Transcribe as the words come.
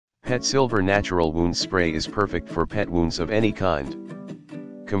PetSilver Natural Wound Spray is perfect for pet wounds of any kind.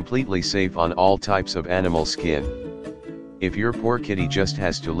 Completely safe on all types of animal skin. If your poor kitty just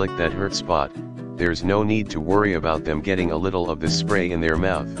has to lick that hurt spot, there's no need to worry about them getting a little of this spray in their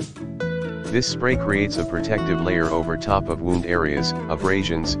mouth. This spray creates a protective layer over top of wound areas,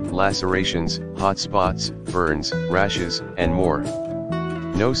 abrasions, lacerations, hot spots, burns, rashes, and more.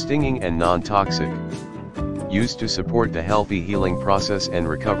 No stinging and non-toxic. Used to support the healthy healing process and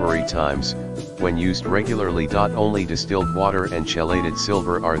recovery times. When used regularly. Only distilled water and chelated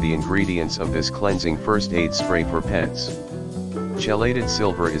silver are the ingredients of this cleansing first aid spray for pets. Chelated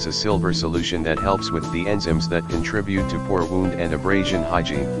silver is a silver solution that helps with the enzymes that contribute to poor wound and abrasion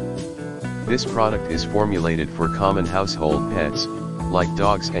hygiene. This product is formulated for common household pets, like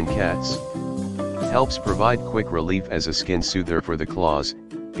dogs and cats. Helps provide quick relief as a skin soother for the claws,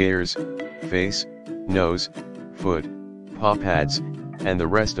 ears, face, nose, foot, paw pads, and the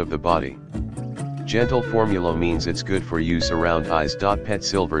rest of the body. Gentle formula means it's good for use around eyes.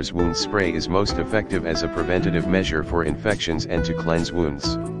 PetSilver's wound spray is most effective as a preventative measure for infections and to cleanse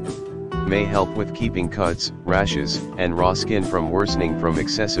wounds. May help with keeping cuts, rashes, and raw skin from worsening from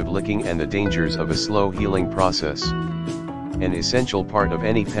excessive licking and the dangers of a slow healing process. An essential part of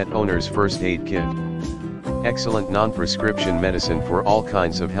any pet owner's first aid kit. Excellent non-prescription medicine for all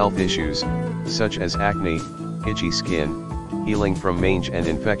kinds of health issues, such as acne, itchy skin, healing from mange and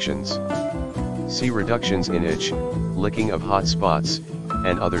infections. See reductions in itch, licking of hot spots,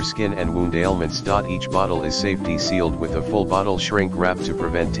 and other skin and wound ailments. Each bottle is safety sealed with a full bottle shrink wrap to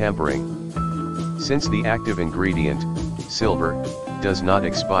prevent tampering. Since the active ingredient, silver, does not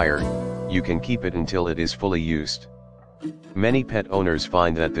expire, you can keep it until it is fully used. Many pet owners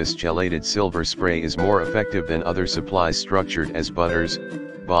find that this chelated silver spray is more effective than other supplies structured as butters,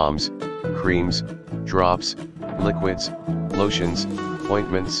 balms, creams, drops, liquids, lotions,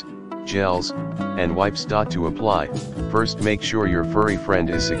 ointments, gels, and wipes. To apply, first make sure your furry friend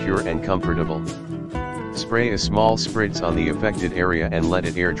is secure and comfortable. Spray a small spritz on the affected area and let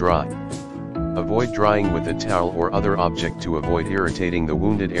it air dry. Avoid drying with a towel or other object to avoid irritating the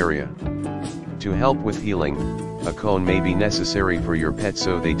wounded area. To help with healing, a cone may be necessary for your pet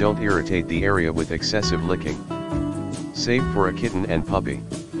so they don't irritate the area with excessive licking. Safe for a kitten and puppy.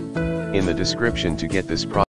 In the description to get this product.